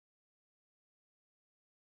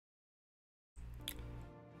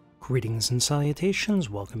Greetings and salutations,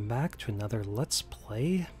 welcome back to another Let's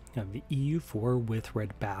Play of EU4 with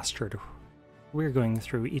RedBstrd. We're going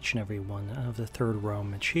through each and every one of the Third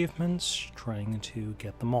Rome achievements, trying to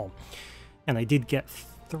get them all. And I did get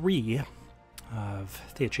 3 of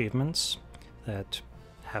the achievements that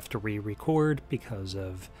have to re-record because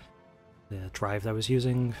of the drive that I was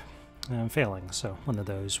using failing. So one of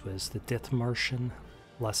those was the Dithmarschen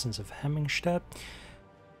Lessons of Hemmingstedt.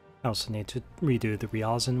 I also need to redo the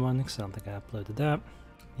Ryazan one, because I don't think I uploaded that.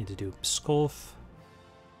 Need to do Pskov.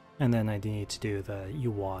 And then I need to do the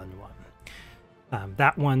Yuan one.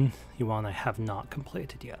 That one, Yuan, I have not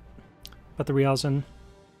completed yet. But the Ryazan,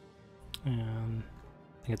 I think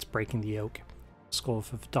it's Breaking the Yoke.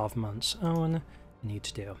 Pskov of Dovmont's Own, I need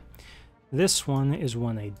to do. This one is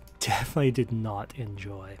one I definitely did not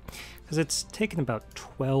enjoy, because it's taken about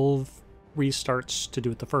 12 restarts to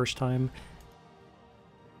do it the first time.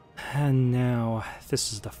 And now,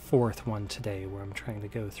 this is the 4th one today where I'm trying to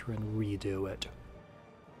go through and redo it.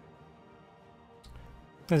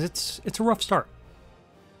 Because it's a rough start.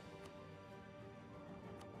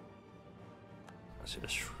 Let's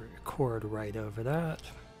just record right over that.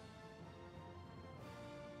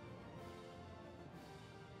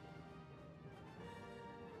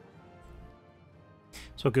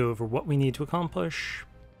 So I'll go over what we need to accomplish,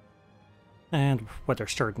 and what our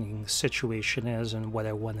starting situation is, and what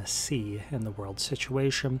I want to see in the world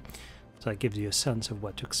situation. So that gives you a sense of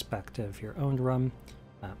what to expect of your own run.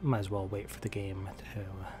 Might as well wait for the game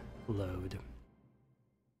to load.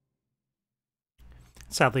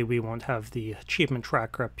 Sadly, we won't have the achievement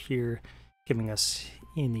tracker up here giving us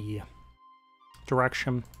any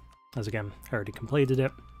direction, as again, I already completed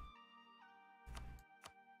it.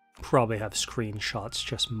 Probably have screenshots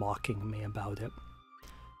just mocking me about it.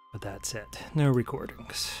 But that's it. No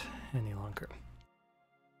recordings any longer.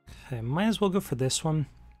 Okay, might as well go for this one.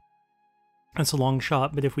 It's a long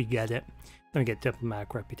shot, but if we get it, then we get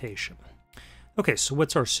diplomatic reputation. Okay, so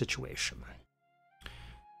what's our situation?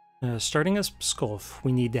 Starting as Pskov,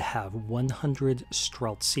 we need to have 100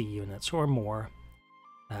 streltsy units or more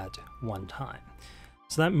at one time.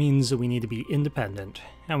 So that means that we need to be independent,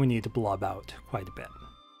 and we need to blob out quite a bit.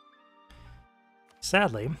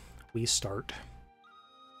 Sadly, we start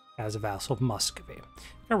as a vassal of Muscovy.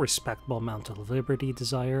 A respectable amount of liberty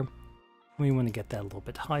desire. We want to get that a little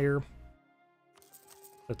bit higher.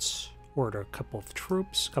 Let's order a couple of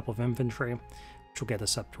troops, a couple of infantry, which will get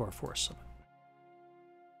us up to our force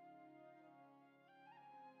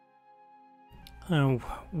limit.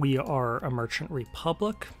 We are a merchant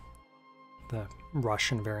republic, the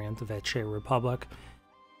Russian variant of Veche Republic,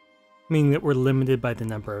 meaning that we're limited by the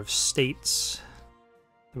number of states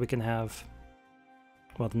that we can have.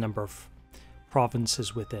 Well, the number of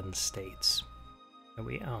provinces within states that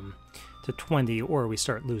we to 20, or we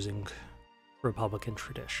start losing Republican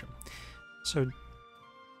tradition. So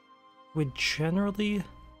we generally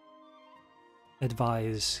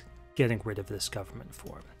advise getting rid of this government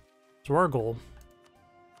form. So our goal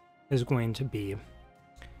is going to be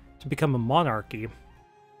to become a monarchy.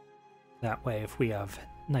 That way, if we have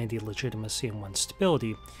 90 legitimacy and 1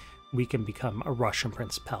 stability, we can become a Russian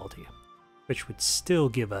principality, which would still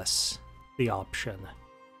give us the option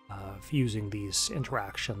of using these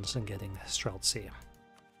interactions and getting streltsy.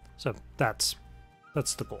 So that's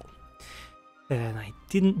the goal. And I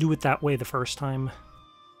didn't do it that way the first time,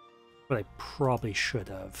 but I probably should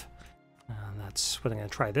have. And that's what I'm going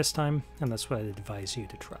to try this time, and that's what I'd advise you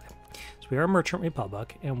to try. So we are a merchant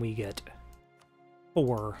republic, and we get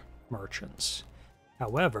 4 merchants.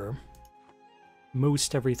 However,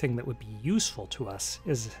 most everything that would be useful to us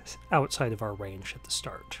is outside of our range at the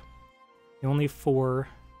start. The only 4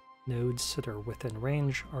 nodes that are within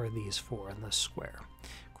range are these 4 in this square.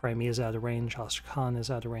 Crimea is out of range, Astrakhan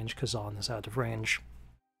is out of range, Kazan is out of range.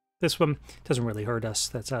 This one doesn't really hurt us,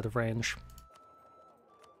 that's out of range.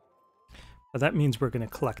 But that means we're going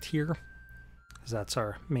to collect here, because that's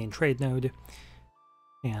our main trade node.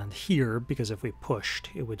 And here, because if we pushed,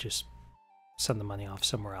 it would just send the money off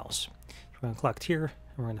somewhere else. We're going to collect here,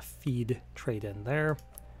 and we're going to feed trade in there,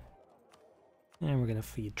 and we're going to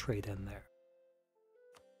feed trade in there.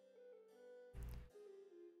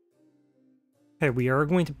 Okay, we are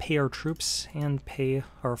going to pay our troops and pay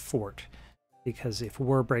our fort, because if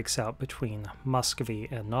war breaks out between Muscovy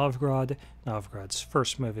and Novgorod, Novgorod's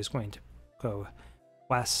first move is going to go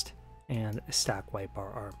west and stack wipe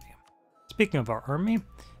our army. Speaking of our army,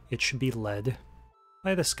 it should be led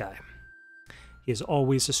by this guy. He is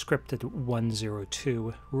always a scripted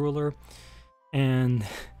 102 ruler, and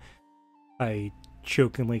I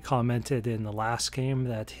jokingly commented in the last game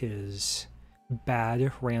that his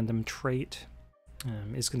bad random trait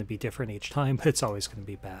is going to be different each time, but it's always going to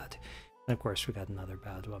be bad. And of course, we got another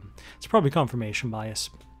bad one. It's probably confirmation bias,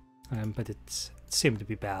 but it seemed to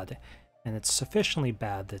be bad. And it's sufficiently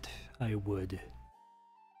bad that I would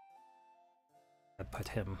put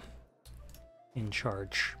him in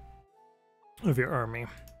charge of your army.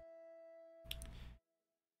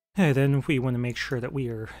 And then we want to make sure that we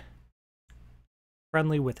are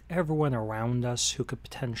friendly with everyone around us who could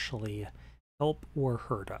potentially help or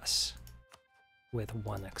hurt us, with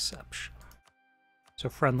one exception. So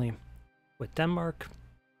friendly with Denmark,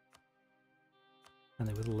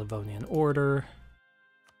 friendly with the Livonian Order,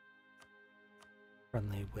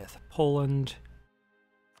 friendly with Poland,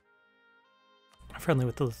 friendly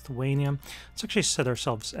with Lithuania. Let's actually set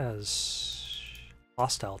ourselves as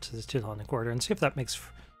hostile to the Teutonic Order and see if that makes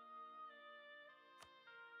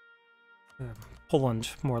Poland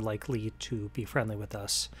more likely to be friendly with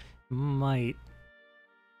us. It might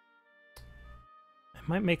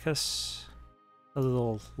make us a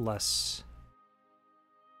little less,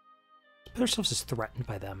 put ourselves as threatened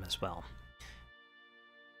by them as well.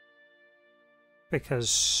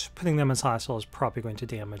 Because putting them as hostile is probably going to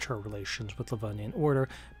damage our relations with Livonian Order,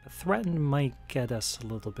 but threatened might get us a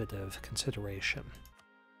little bit of consideration.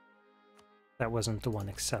 That wasn't the one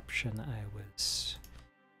exception I was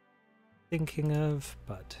thinking of,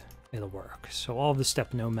 but it'll work. So all of the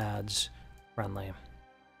steppe nomads, friendly.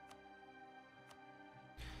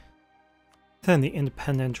 Then the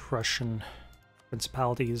independent Russian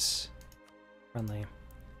principalities, friendly.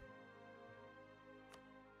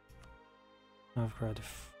 Novgorod,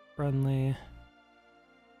 friendly.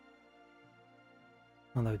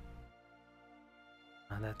 Although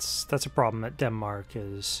that's a problem that Denmark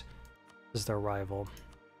is their rival.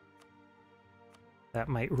 That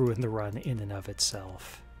might ruin the run in and of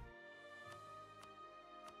itself.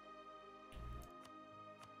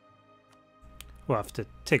 We'll have to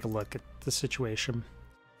take a look at the situation.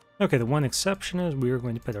 Okay, the one exception is we are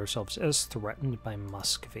going to put ourselves as threatened by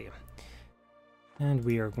Muscovy. And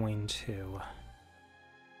we are going to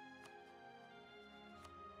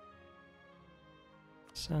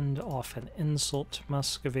send off an insult to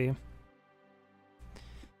Muscovy.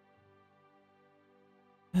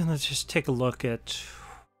 And let's just take a look at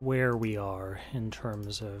where we are in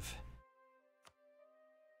terms of...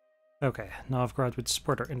 Okay, Novgorod would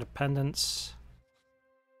support our independence.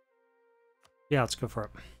 Yeah, let's go for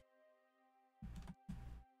it.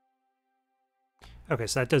 Okay,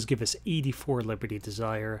 so that does give us 84 Liberty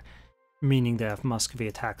Desire, meaning that if Muscovy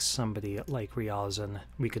attacks somebody like Ryazan,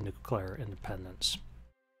 we can declare independence.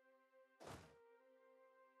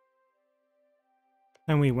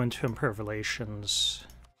 And we went to improve relations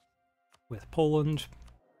with Poland.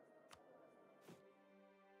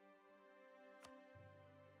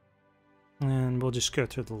 And we'll just go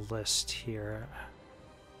through the list here.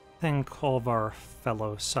 Thank all of our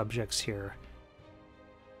fellow subjects here.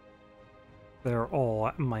 They're all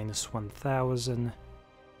at -1,000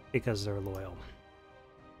 because they're loyal.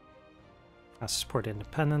 Support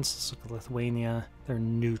independence. Let's look at Lithuania. They're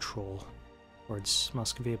neutral towards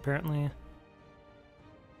Muscovy, apparently.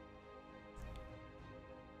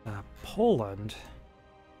 Poland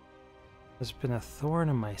has been a thorn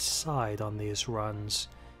in my side on these runs,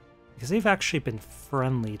 because they've actually been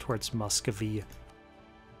friendly towards Muscovy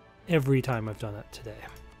every time I've done it today.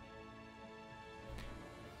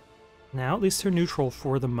 Now, at least they're neutral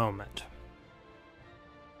for the moment.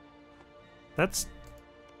 That's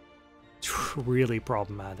really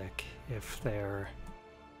problematic if they're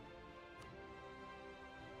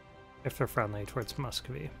friendly towards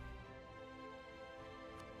Muscovy.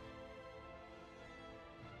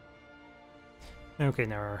 Okay,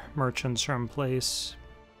 now our merchants are in place.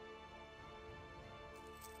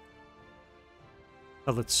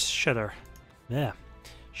 But let's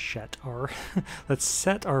let's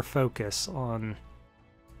set our focus on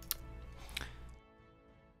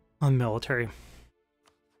military.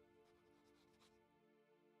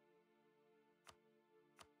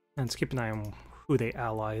 And let's keep an eye on who they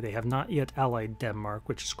ally. They have not yet allied Denmark,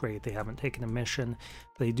 which is great. They haven't taken a mission.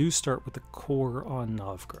 They do start with the core on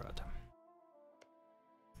Novgorod.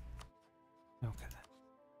 Okay.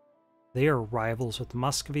 They are rivals with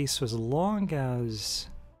Muscovy, so as long as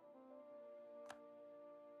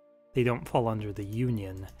they don't fall under the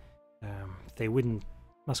Union,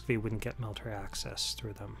 Muscovy wouldn't get military access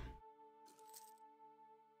through them.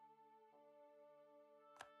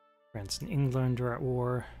 France and England are at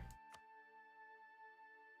war.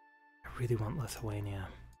 I really want Lithuania.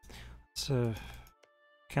 Let's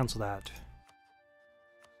cancel that.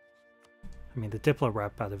 I mean, the Diplo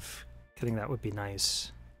rep out of getting that would be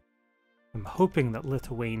nice. I'm hoping that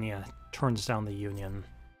Lithuania turns down the Union.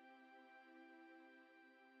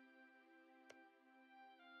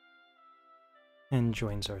 And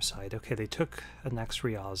joins our side. Okay, they took a next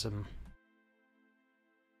Ryazm.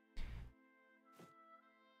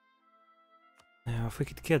 Now, if we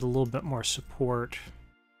could get a little bit more support...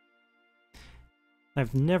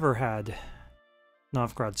 I've never had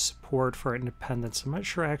Novgorod support for independence. I'm not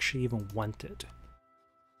sure I actually even want it.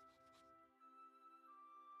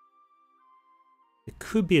 It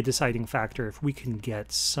could be a deciding factor if we can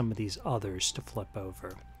get some of these others to flip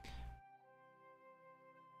over.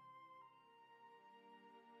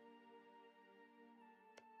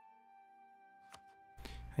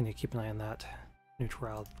 I need to keep an eye on that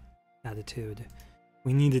neutral attitude.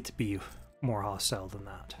 We need it to be more hostile than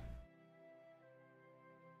that.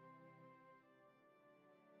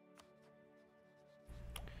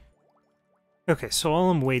 Okay, so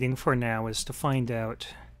all I'm waiting for now is to find out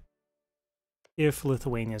if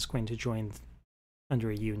Lithuania is going to join under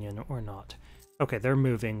a union or not. Okay, they're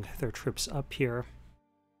moving their troops up here.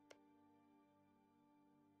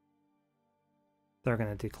 They're going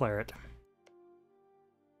to declare it.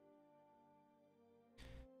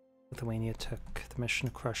 Lithuania took the mission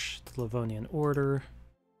to crush the Livonian order.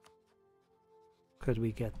 Could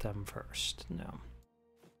we get them first? No.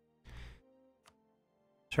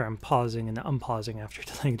 Sorry, I'm pausing and unpausing after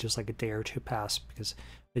letting just like a day or two pass because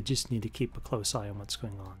I just need to keep a close eye on what's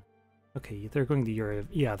going on. Okay, they're going to Europe.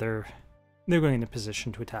 Yeah, they're going into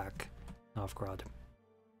position to attack Novgorod.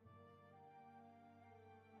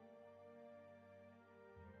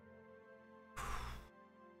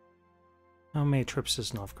 How many troops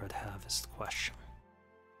does Novgorod have is the question.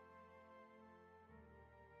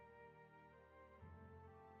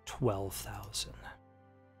 12,000.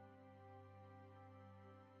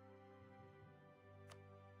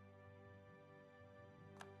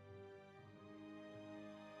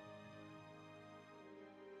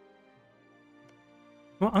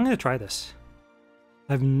 Well, I'm going to try this.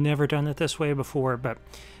 I've never done it this way before, but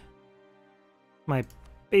my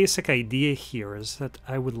basic idea here is that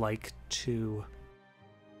I would like to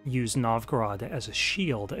use Novgorod as a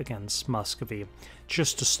shield against Muscovy,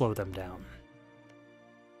 just to slow them down.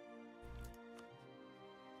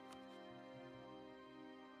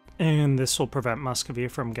 And this will prevent Muscovy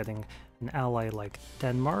from getting an ally like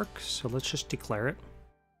Denmark, so let's just declare it.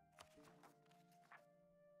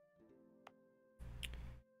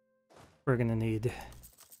 We're going to need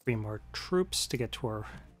 3 more troops to get to our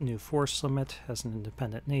new force limit as an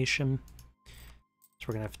independent nation. So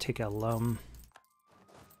we're going to have to take out a loan.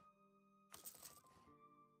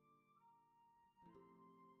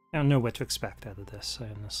 I don't know what to expect out of this, I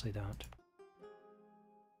honestly don't.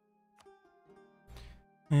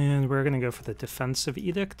 And we're going to go for the defensive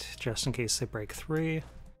edict, just in case they break through,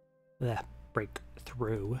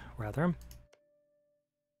 rather.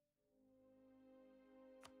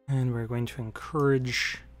 And we're going to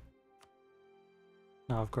encourage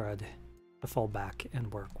Novgorod to fall back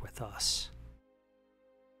and work with us.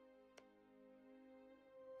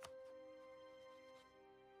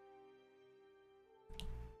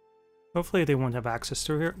 Hopefully they won't have access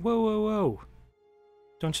through here. Whoa, whoa, whoa!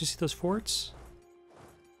 Don't you see those forts?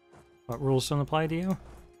 What rules don't apply to you?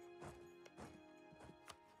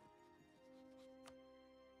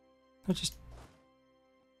 I'm just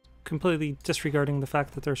completely disregarding the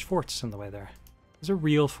fact that there's forts in the way there. There's a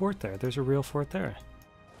real fort there. There's a real fort there.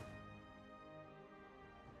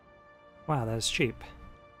 Wow, that is cheap.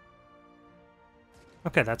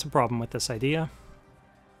 Okay, that's a problem with this idea.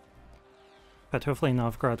 But hopefully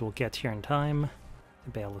Novgorod will get here in time to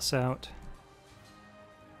bail us out.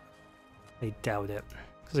 I doubt it,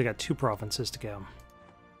 because I got 2 provinces to go.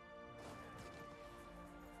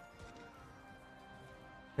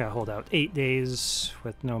 Gotta hold out 8 days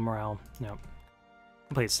with no morale. No.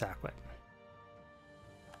 Complete stack wipe.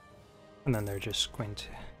 And then they're just going to...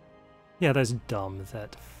 Yeah, that's dumb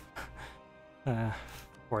that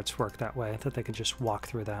forts work that way, that they could just walk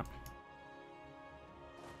through that.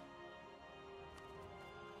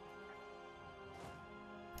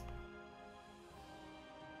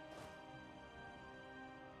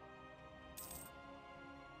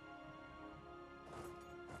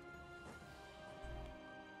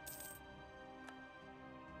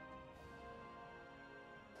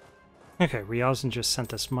 Okay, Ryazan just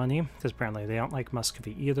sent us money, because apparently they don't like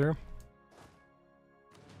Muscovy either.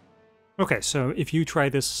 Okay, so if you try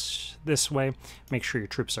this way, make sure your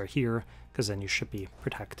troops are here, because then you should be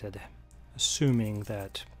protected, assuming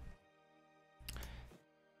that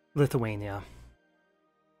Lithuania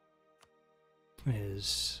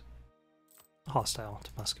is hostile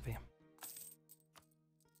to Muscovy.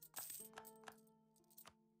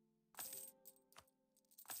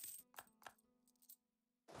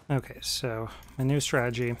 Okay, so my new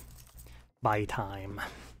strategy, buy time.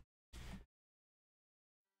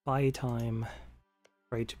 Buy time,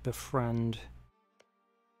 try to befriend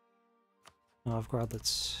Novgorod.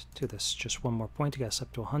 Let's do this, just one more point to get us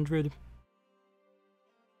up to 100.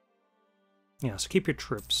 Yeah, so keep your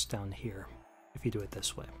troops down here if you do it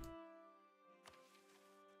this way.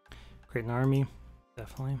 Create an army,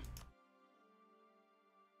 definitely.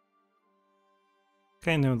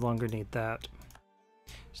 Okay, no longer need that.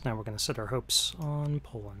 So now we're going to set our hopes on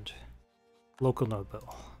Poland. Local node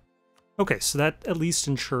bill. Okay, so that at least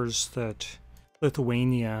ensures that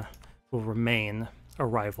Lithuania will remain a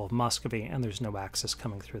rival of Muscovy, and there's no access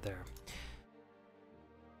coming through there.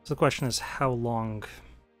 So the question is, how long...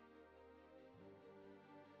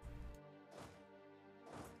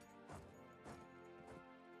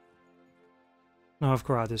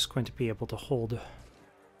 Novgorod is going to be able to hold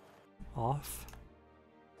off.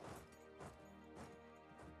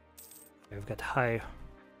 We've got high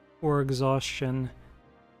ore exhaustion.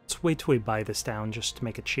 Let's wait till we buy this down just to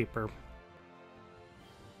make it cheaper.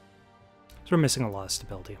 So we're missing a lot of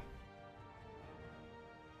stability.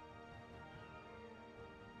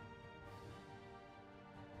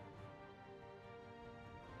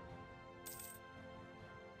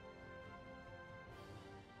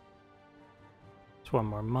 It's one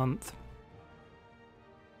more month.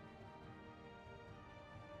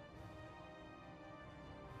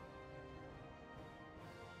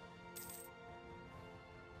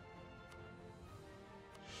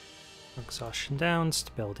 Exhaustion down,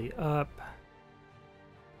 stability up.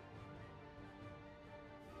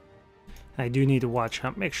 I do need to watch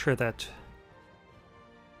out, make sure that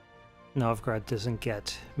Novgorod doesn't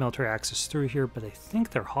get military access through here, but I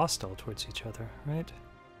think they're hostile towards each other, right?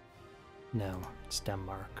 No, it's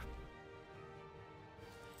Denmark.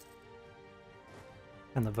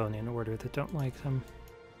 And the Livonian Order that don't like them.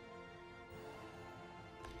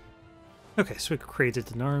 Okay, so we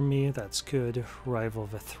created an army, that's good. Rival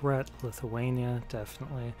of a threat, Lithuania,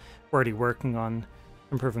 definitely. We're already working on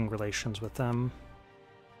improving relations with them.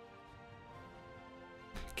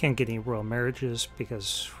 Can't get any royal marriages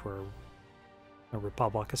because we're a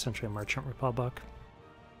republic, essentially a merchant republic.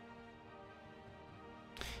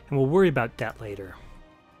 And we'll worry about debt later.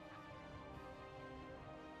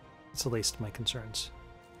 That's the least of my concerns.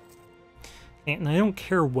 And I don't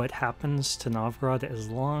care what happens to Novgorod as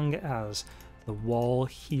long as the wall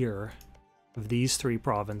here of these three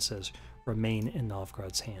provinces remain in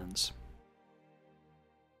Novgorod's hands.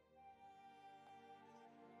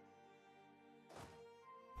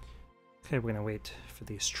 Okay, we're going to wait for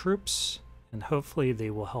these troops, and hopefully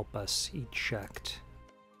they will help us eject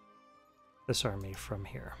this army from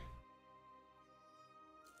here.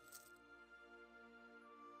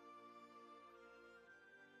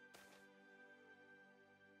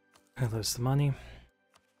 I lose the money.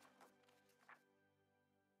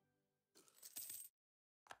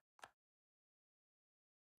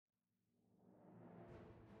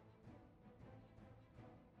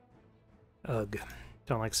 Ugh,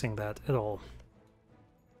 don't like seeing that at all.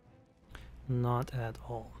 Not at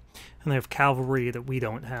all. And they have cavalry that we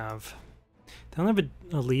don't have. They don't have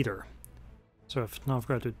a leader. So if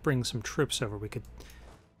Novgorod would bring some troops over, we could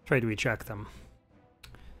try to eject them.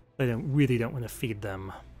 They really don't want to feed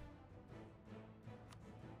them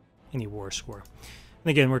any war score. And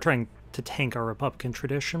again, we're trying to tank our Republican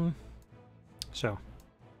tradition. So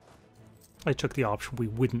I took the option we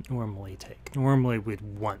wouldn't normally take. Normally we'd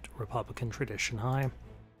want Republican tradition high.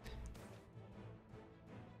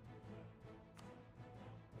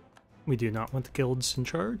 We do not want the guilds in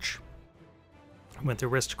charge. We want the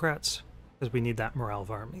aristocrats, because we need that morale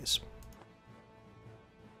of armies.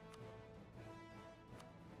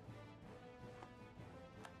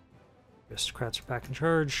 Aristocrats are back in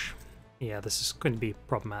charge. Yeah, this is going to be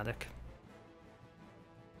problematic.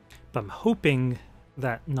 But I'm hoping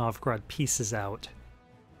that Novgorod pieces out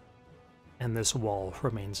and this wall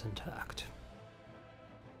remains intact.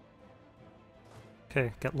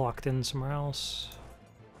 Okay, get locked in somewhere else.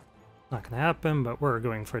 Not going to happen, but we're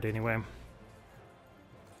going for it anyway.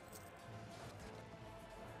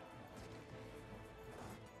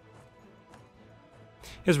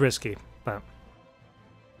 It's risky, but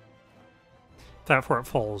if that fort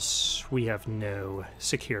falls, we have no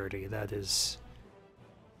security. That is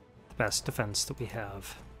the best defense that we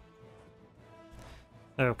have.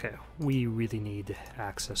 Okay, we really need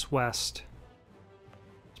access west.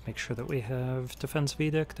 Let's make sure that we have defensive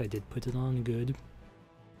edict. I did put it on, good.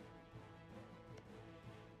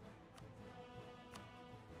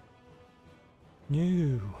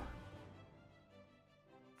 No.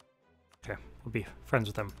 Okay, we'll be friends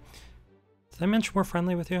with them. Did I mention we're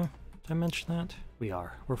friendly with you? Did I mention that? We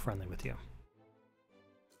are. We're friendly with you.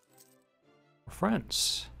 We're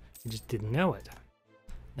friends. We just didn't know it.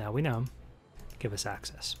 Now we know. Give us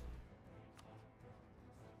access.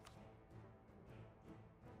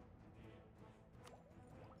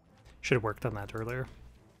 Should have worked on that earlier.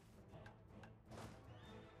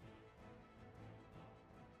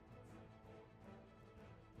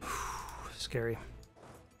 Scary.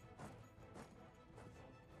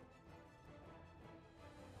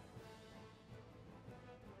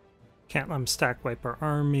 Can't let them stack wipe our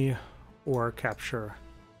army or capture.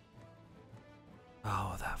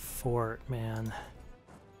 Oh, that fort, man.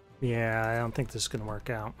 Yeah, I don't think this is going to work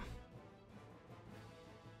out.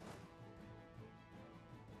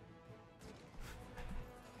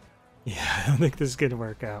 Yeah, I don't think this is going to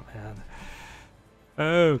work out, man.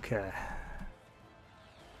 Okay.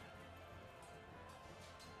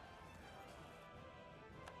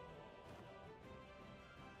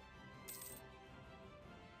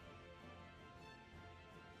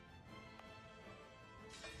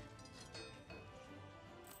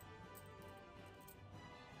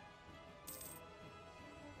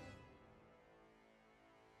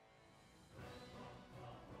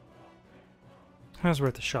 That was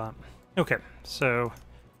worth a shot. Okay, so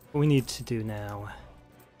what we need to do now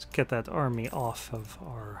is get that army off of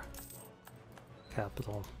our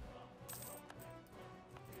capital.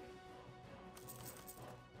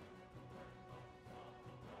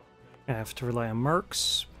 I have to rely on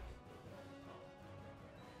mercs.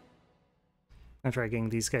 I'll try getting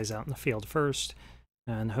these guys out in the field first,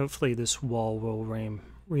 and hopefully this wall will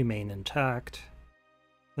remain intact.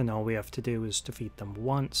 Then all we have to do is defeat them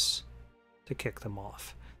once to kick them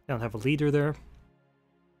off. They don't have a leader there.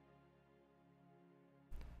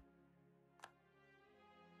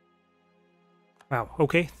 Wow,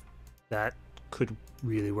 okay. That could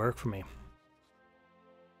really work for me.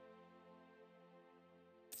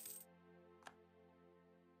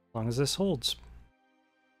 As long as this holds.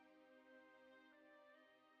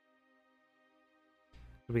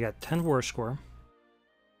 We got 10 war score.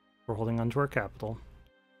 We're holding onto our capital.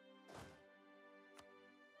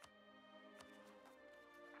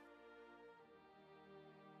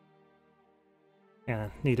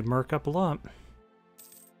 And need to merc up a lot.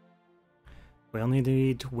 We only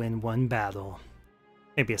need to win one battle.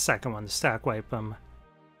 Maybe a second one to stack wipe them.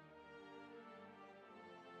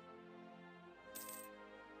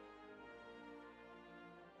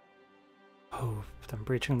 Oh, I'm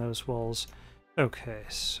breaching those walls. Okay,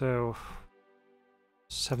 so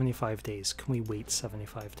 75 days. Can we wait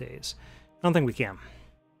 75 days? I don't think we can.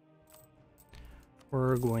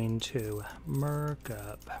 We're going to merc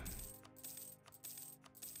up.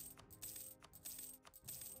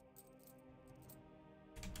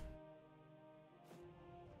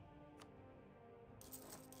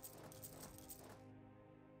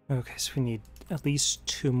 Okay, so we need at least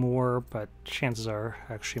 2 more, but chances are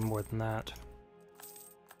actually more than that.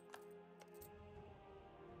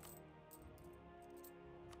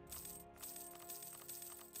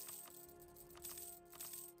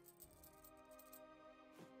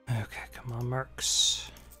 Okay, come on, mercs.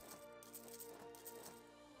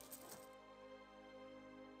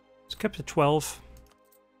 It's kept at 12.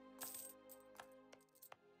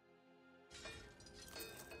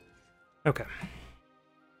 Okay.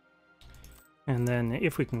 And then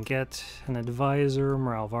if we can get an advisor,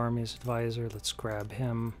 Morale of Armies advisor, let's grab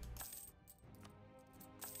him.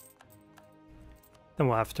 Then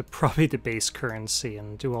we'll have to probably debase currency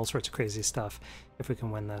and do all sorts of crazy stuff if we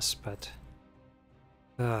can win this, but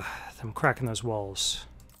I'm cracking those walls.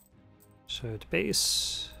 So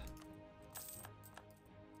debase.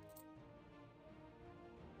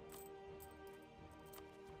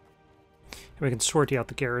 We can sortie out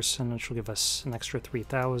the garrison, which will give us an extra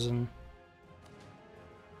 3,000.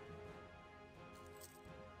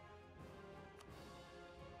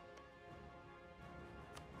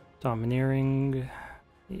 Domineering.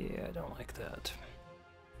 Yeah, I don't like that.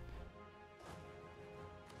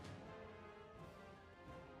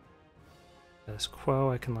 Status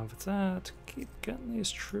quo, I can live with that. Keep getting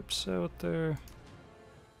these troops out there.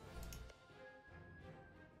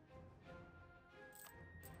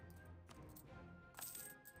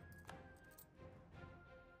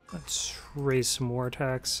 Let's raise some more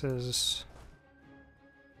taxes.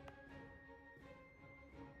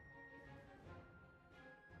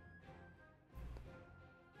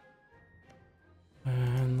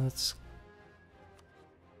 And let's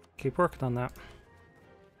keep working on that.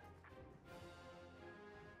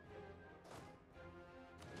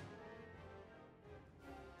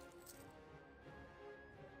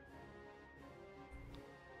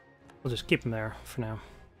 We'll just keep them there for now.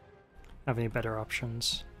 Have any better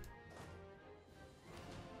options?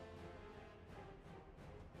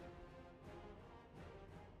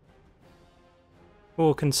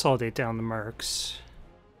 We'll consolidate down the mercs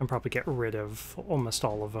and probably get rid of almost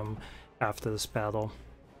all of them after this battle.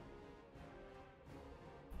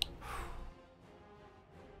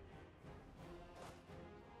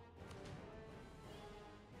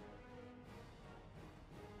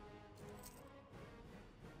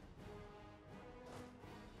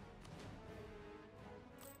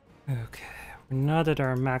 Okay, we're not at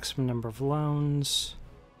our maximum number of loans.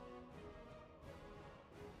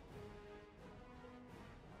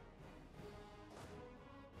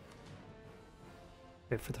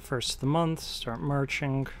 Wait for the first of the month, start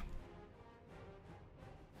marching.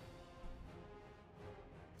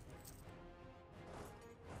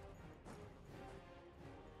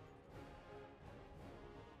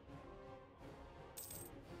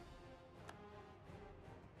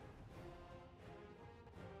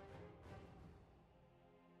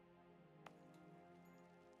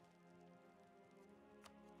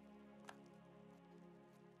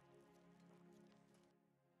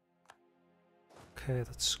 Okay,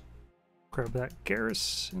 let's grab that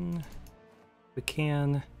garrison. If we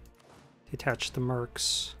can detach the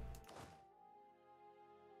mercs.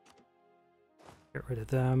 Get rid of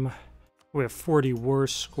them. We have 40 war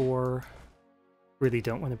score. Really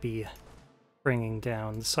don't want to be bringing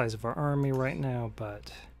down the size of our army right now,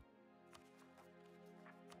 but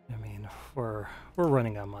I mean, we're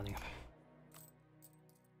running out of money.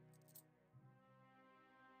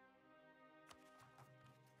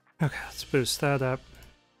 Okay, let's boost that up.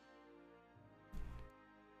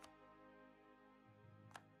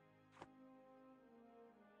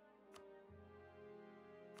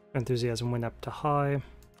 Enthusiasm went up to high.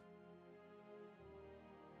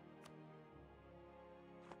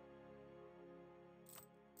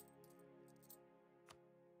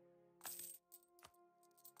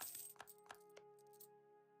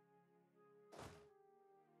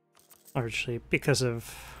 Largely because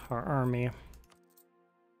of our army.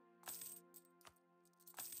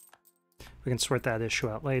 We can sort that issue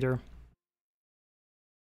out later.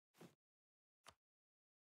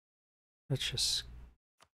 Let's just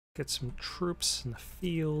get some troops in the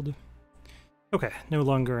field. Okay, no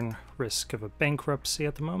longer in risk of a bankruptcy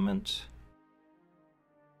at the moment.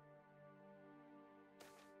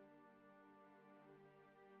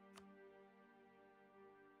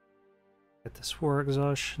 Get this war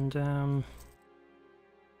exhaustion down.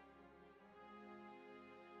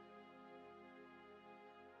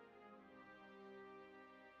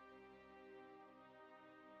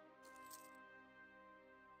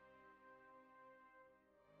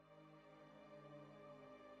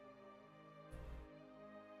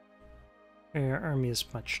 Our army is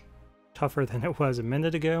much tougher than it was a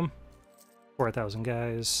minute ago. 4,000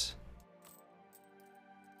 guys.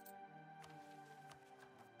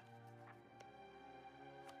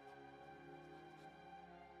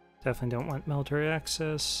 Definitely don't want military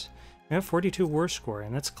access. We have 42 war score,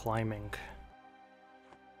 and that's climbing.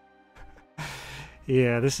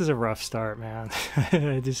 Yeah, this is a rough start, man.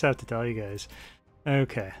 I just have to tell you guys.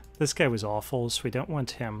 Okay, this guy was awful, so we don't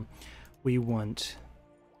want him. We want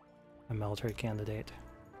a military candidate.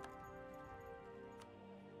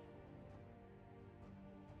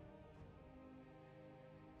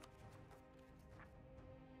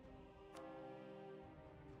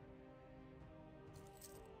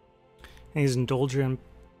 He's indulgent,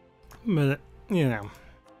 but, you know,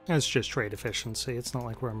 it's just trade efficiency. It's not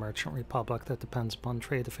like we're a merchant republic that depends upon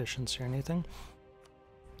trade efficiency or anything.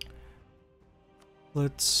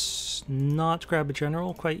 Let's not grab a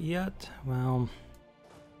general quite yet. Well,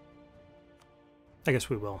 I guess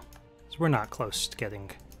we will. So we're not close to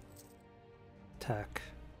getting tech.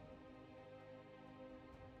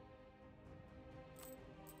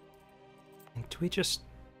 And do we just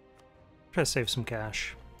try to save some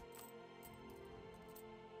cash?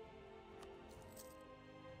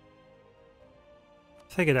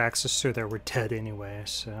 If they get access through there, we're dead anyway,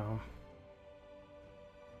 so...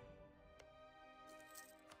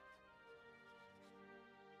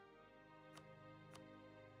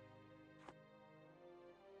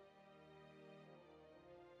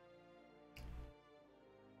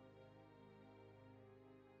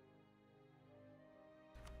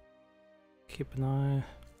 Keep an eye...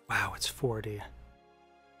 Wow, it's 40.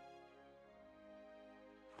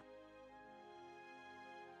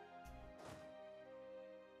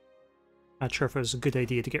 Not sure if it was a good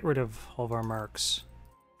idea to get rid of all of our marks.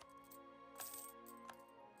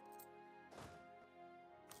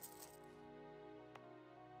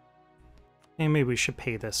 maybe we should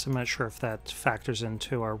pay this. I'm not sure if that factors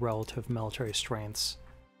into our relative military strengths.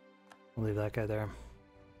 I'll leave that guy there.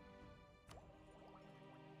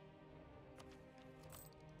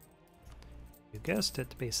 You guessed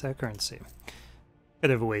it, base that currency.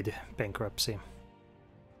 Gotta avoid bankruptcy.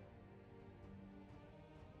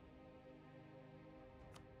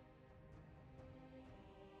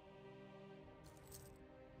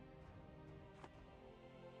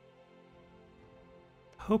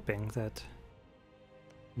 Hoping that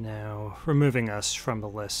now removing us from the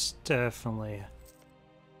list definitely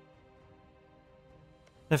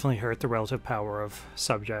hurt the relative power of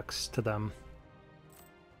subjects to them.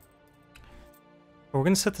 But we're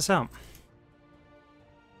gonna set this out.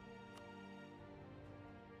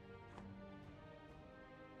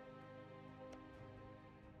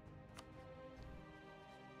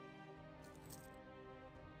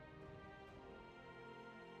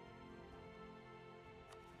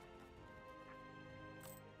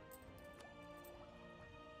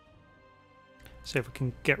 See if we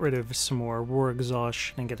can get rid of some more war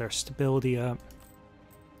exhaustion and get our stability up.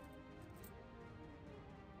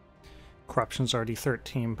 Corruption's already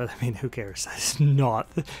 13, but I mean, who cares? That's not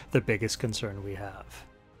the biggest concern we have.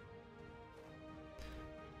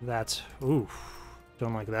 That's... ooh,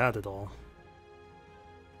 don't like that at all.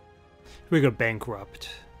 If we go bankrupt,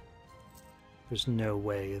 there's no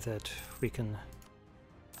way that we can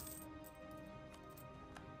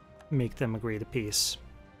make them agree to peace.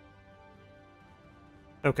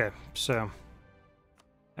 Okay, so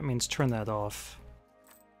that means turn that off.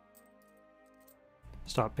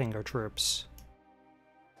 Stop paying our troops.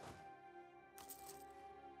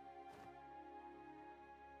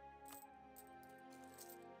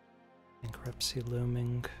 Bankruptcy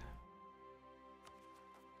looming.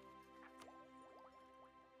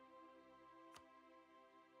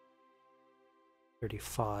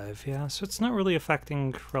 $35, yeah, so it's not really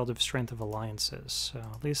affecting relative strength of alliances, so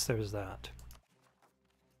at least there's that.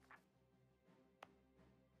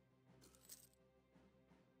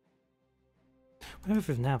 What if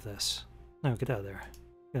we even have this? No, get out of there.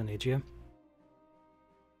 We don't need you.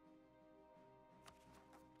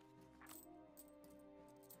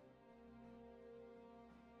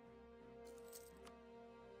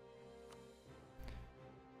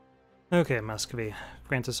 Okay, Muscovy.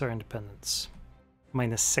 Grant us our independence.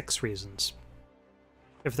 -6 reasons.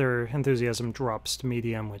 If their enthusiasm drops to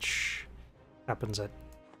medium, which happens at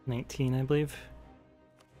 19, I believe.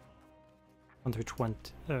 1 through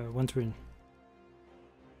 20. 1 through...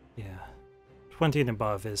 yeah. 20 and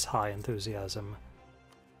above is high enthusiasm.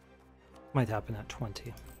 Might happen at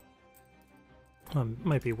 20.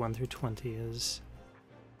 Might be 1 through 20 is...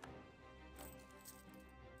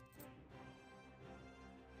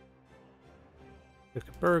 Duke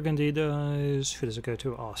of Burgundy dies. Who does it go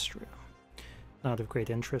to? Austria. Not of great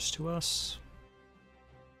interest to us.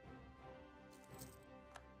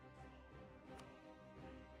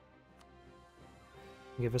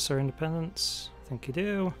 Give us our independence. I think you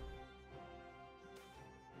do.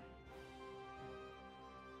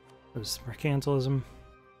 There's mercantilism.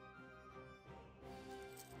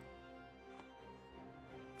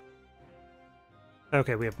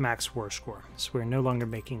 Okay, we have max war score, so we're no longer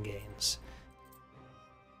making gains.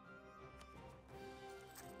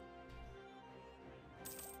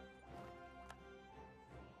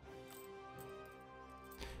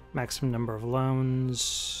 Maximum number of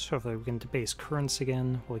loans. Hopefully we can debase currency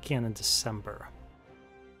again. Well, we can in December.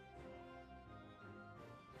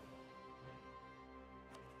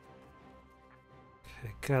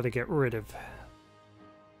 Okay, gotta get rid of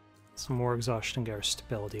some more exhaustion and get our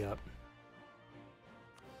stability up.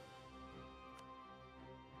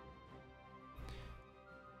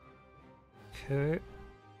 Okay.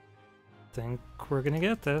 Think we're gonna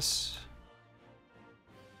get this.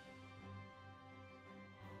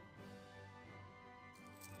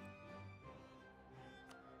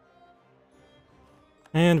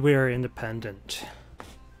 And we are independent.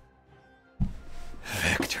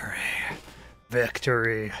 Victory.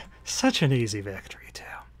 Victory. Such an easy victory, too.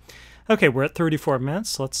 Okay, we're at 34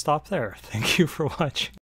 minutes. Let's stop there. Thank you for watching.